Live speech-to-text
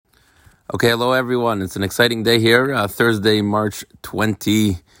Okay, hello everyone. It's an exciting day here, Thursday, March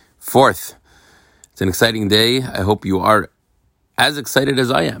 24th. It's an exciting day. I hope you are as excited as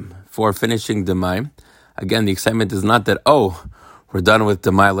I am for finishing Demai. Again, the excitement is not that, we're done with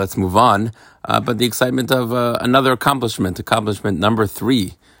Demai, let's move on, but the excitement of another accomplishment number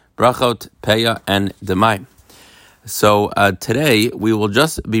 3, Brachot, Peah, and Demai. So today we will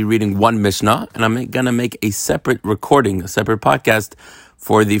just be reading one Mishnah, and I'm going to make a separate recording, a separate podcast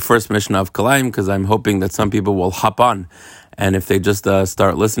for the first Mishnah of Kalayim, because I'm hoping that some people will hop on, and if they just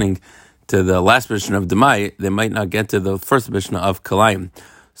start listening to the last Mishnah of Demai, they might not get to the first Mishnah of Kalayim.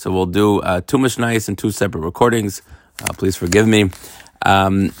 So we'll do 2 Mishnayos and 2 separate recordings. Please forgive me.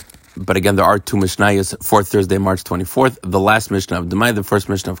 But again, there are 2 Mishnayos for Thursday, March 24th. The last Mishnah of Demai, the first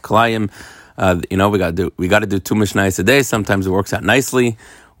Mishnah of Kalayim. We got to do 2 Mishnayos a day. Sometimes it works out nicely,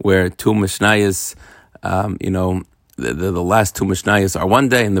 where 2 Mishnayos, the last 2 Mishnayos are one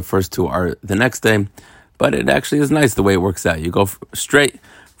day and the first 2 are the next day. But it actually is nice the way it works out. You go straight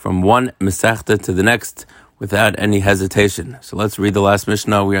from one Masechta to the next without any hesitation. So let's read the last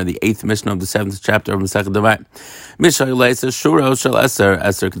Mishnah. We are the 8th Mishnah of the 7th chapter of Masechet Demai. Mishnayot says Shuro Shel Eser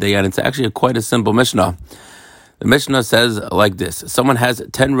K'dayan. It's actually quite a simple Mishnah. The Mishnah says like this: someone has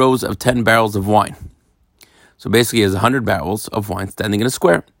 10 rows of 10 barrels of wine. So basically he has 100 barrels of wine standing in a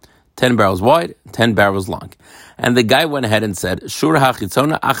square. 10 barrels wide, 10 barrels long. And the guy went ahead and said, Shur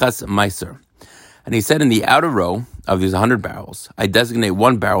hachitzona achas meiser. And he said, in the outer row of these 100 barrels, I designate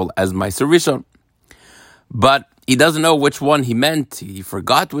one barrel as meiser rishon. But he doesn't know which one he meant. He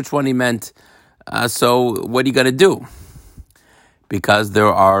forgot which one he meant. So what are you going to do? Because there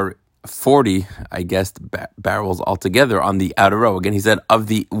are 40, barrels altogether on the outer row. Again, he said, of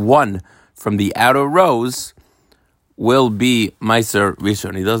the one from the outer rows will be Meiser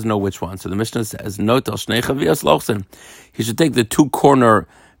Rishon. He doesn't know which one. So the Mishnah says, Notel Shnei Chavios Lochsen. He should take the 2 corner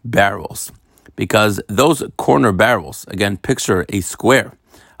barrels, because those corner barrels, again, picture a square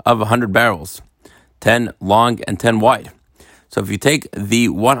of 100 barrels, 10 long and 10 wide. So if you take the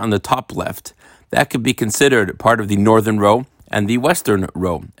one on the top left, that could be considered part of the northern row and the western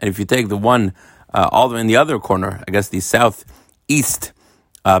row. And if you take the one all the way in the other corner, the southeast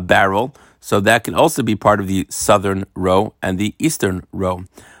barrel, so that can also be part of the southern row and the eastern row.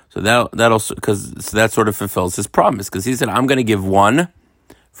 So that sort of fulfills his promise, because he said, I'm going to give one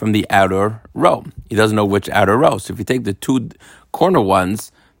from the outer row. He doesn't know which outer row. So if you take the 2 corner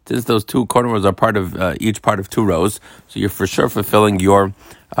ones, since those 2 corner ones are part of each part of 2 rows, so you're for sure fulfilling your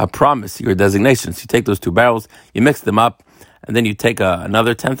promise, your designation. So you take those 2 barrels, you mix them up, and then you take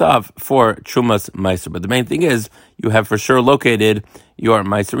another 10th off for Trumas Meiser. But the main thing is, you have for sure located your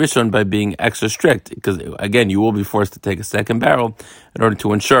Meiser Rishon by being extra strict, because again, you will be forced to take a second barrel in order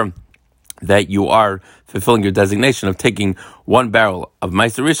to ensure that you are fulfilling your designation of taking 1 barrel of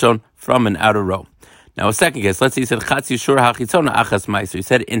Meiser Rishon from an outer row. Now, a second case, let's say he said, Chatzi Shur HaChitzona Achas Meiser. He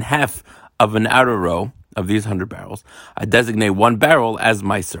said, in half of an outer row of these 100 barrels, I designate 1 barrel as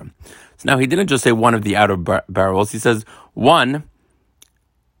Meiser. So now he didn't just say one of the outer barrels, he says one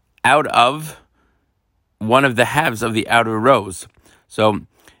out of one of the halves of the outer rows. So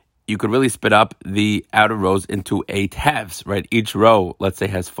you could really split up the outer rows into 8 halves, right? Each row, let's say,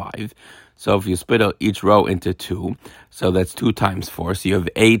 has 5. So if you split out each row into 2, so that's 2 times 4, so you have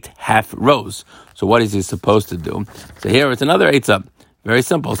 8 half rows. So what is he supposed to do? So here it's another 8-up. Very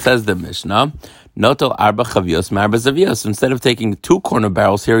simple. Says the Mishnah, Notel arba chavios marba zavios. Instead of taking 2 corner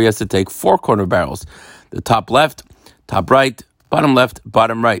barrels, here he has to take 4 corner barrels. The top left, top right, bottom left,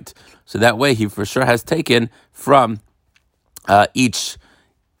 bottom right. So that way he for sure has taken from each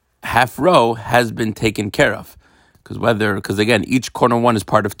half row has been taken care of. Because again, each corner one is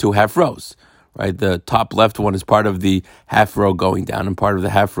part of 2 half rows, right? The top left one is part of the half row going down and part of the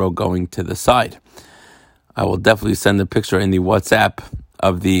half row going to the side. I will definitely send a picture in the WhatsApp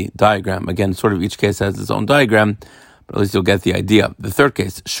of the diagram. Again, sort of each case has its own diagram, but at least you'll get the idea. The third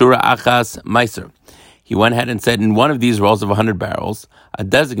case, Shura Achas Meiser. He went ahead and said, in one of these rows of 100 barrels, I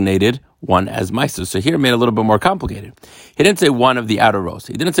designated one as Meiser. So here it made it a little bit more complicated. He didn't say one of the outer rows.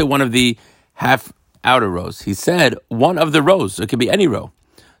 He didn't say one of the half outer rows. He said one of the rows. So it could be any row.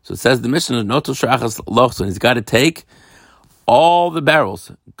 So it says the Mishnah, Notel Shachas Lochson. He's got to take all the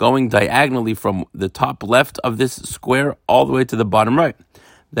barrels going diagonally from the top left of this square all the way to the bottom right.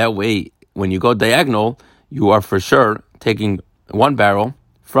 That way, when you go diagonal, you are for sure taking 1 barrel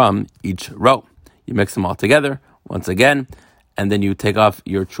from each row. You mix them all together once again, and then you take off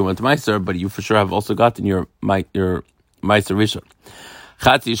your Trumat Meiser, but you for sure have also gotten your Meiser Rishon.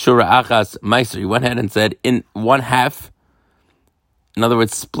 Chatzi Shura Achas Meiser. He went ahead and said, in 1 half, in other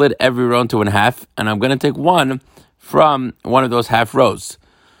words, split every row into 1 half, and I'm going to take 1 from one of those half rows.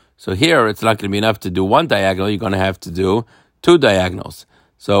 So here, it's not going to be enough to do one diagonal. You're going to have to do two diagonals.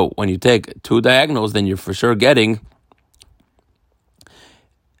 So when you take two diagonals, then you're for sure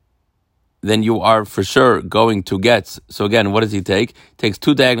then you are for sure going to get. So again, what does he take? He takes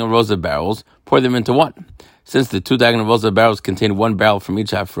two diagonal rows of barrels, pour them into one. Since the two diagonal rows of barrels contain one barrel from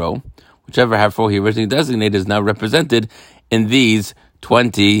each half row, whichever half row he originally designated is now represented in these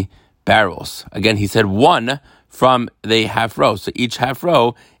 20 barrels. Again, he said one from the half row. So each half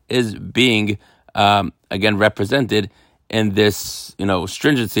row is being, again, represented in this,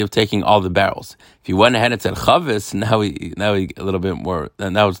 stringency of taking all the barrels. If he went ahead and said chavis, now he a little bit more,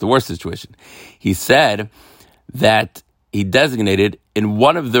 and that was the worst situation. He said that he designated in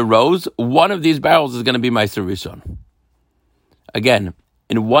one of the rows, one of these barrels is going to be Meiser Rishon. Again,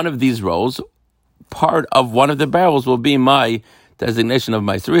 in one of these rows, part of one of the barrels will be my designation of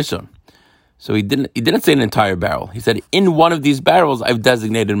Meiser Rishon. So he didn't say an entire barrel. He said, in one of these barrels, I've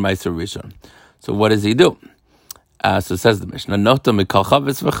designated Meiser Rishon. So what does he do? So says the Mishnah, Nota mikol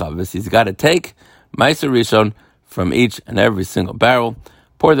chavis v'chavis. He's got to take Meiser Rishon from each and every single barrel,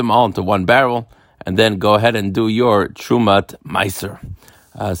 pour them all into one barrel, and then go ahead and do your Trumat Meiser.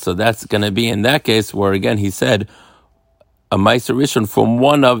 So that's going to be in that case where, again, he said, a Meiser Rishon from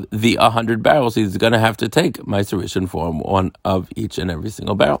one of the 100 barrels, he's going to have to take Meiser Rishon from one of each and every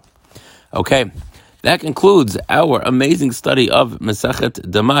single barrel. Okay, that concludes our amazing study of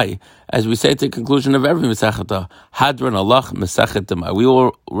Masechet Demai. As we say at the conclusion of every Masecheta, Hadran Allah Masechet Demai. We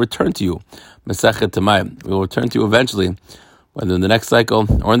will return to you, Masechet Demai. We will return to you eventually, whether in the next cycle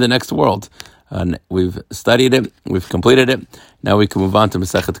or in the next world. And we've studied it, we've completed it. Now we can move on to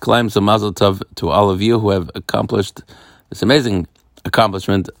Masechet Kalaim. So Mazel Tov to all of you who have accomplished this amazing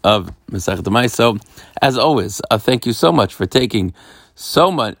accomplishment of Masechet Demai. So, as always, thank you so much for taking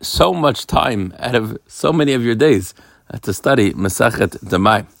so much time out of so many of your days to study Masechet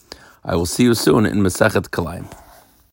Demai. I will see you soon in Masechet Kalaim.